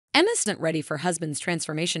Emma isn't ready for husband's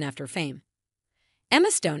transformation after fame.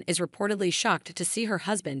 Emma Stone is reportedly shocked to see her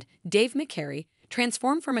husband, Dave McCary,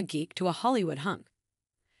 transform from a geek to a Hollywood hunk.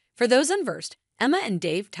 For those unversed, Emma and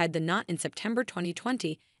Dave tied the knot in September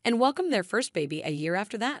 2020 and welcomed their first baby a year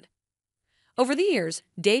after that. Over the years,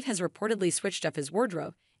 Dave has reportedly switched up his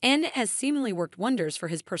wardrobe, and it has seemingly worked wonders for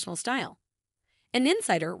his personal style. An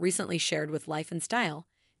insider recently shared with Life and Style,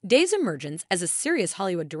 Dave's emergence as a serious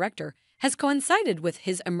Hollywood director has coincided with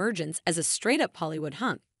his emergence as a straight-up Hollywood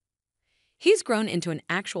hunk. He's grown into an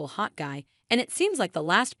actual hot guy, and it seems like the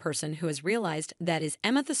last person who has realized that is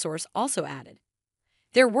Emma. The source also added.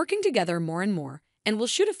 They're working together more and more, and will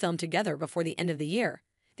shoot a film together before the end of the year,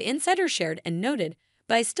 the insider shared and noted,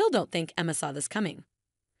 but I still don't think Emma saw this coming.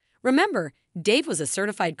 Remember, Dave was a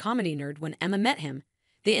certified comedy nerd when Emma met him,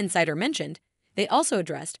 the insider mentioned. They also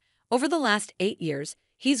addressed, over the last 8 years,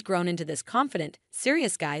 he's grown into this confident,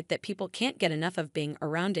 serious guy that people can't get enough of being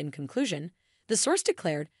around. In conclusion, the source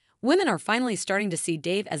declared, women are finally starting to see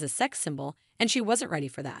Dave as a sex symbol, and she wasn't ready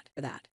for that.